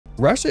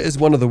Russia is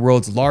one of the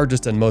world's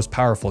largest and most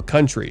powerful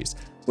countries,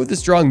 with a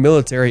strong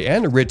military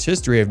and a rich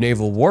history of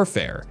naval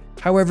warfare.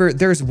 However,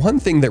 there's one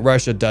thing that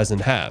Russia doesn't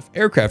have: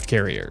 aircraft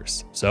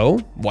carriers. So,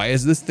 why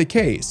is this the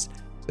case?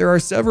 There are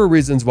several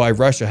reasons why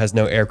Russia has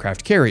no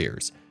aircraft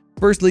carriers.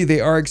 Firstly,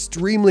 they are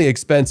extremely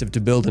expensive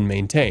to build and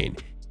maintain.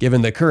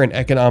 Given the current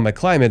economic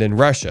climate in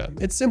Russia,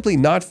 it's simply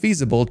not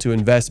feasible to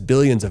invest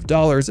billions of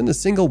dollars in a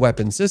single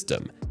weapon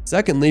system.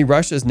 Secondly,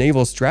 Russia's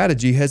naval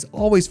strategy has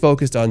always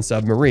focused on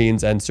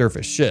submarines and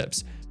surface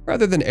ships,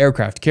 rather than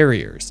aircraft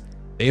carriers.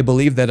 They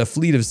believe that a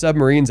fleet of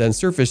submarines and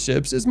surface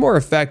ships is more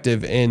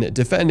effective in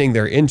defending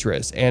their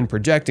interests and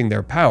projecting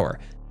their power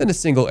than a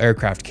single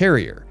aircraft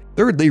carrier.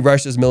 Thirdly,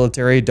 Russia's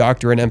military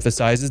doctrine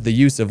emphasizes the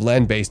use of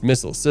land-based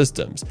missile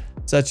systems,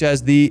 such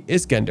as the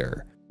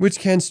Iskander, which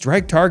can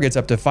strike targets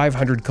up to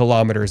 500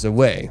 kilometers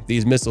away.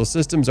 These missile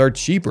systems are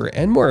cheaper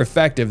and more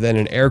effective than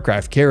an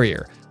aircraft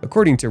carrier,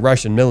 according to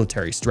Russian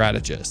military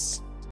strategists.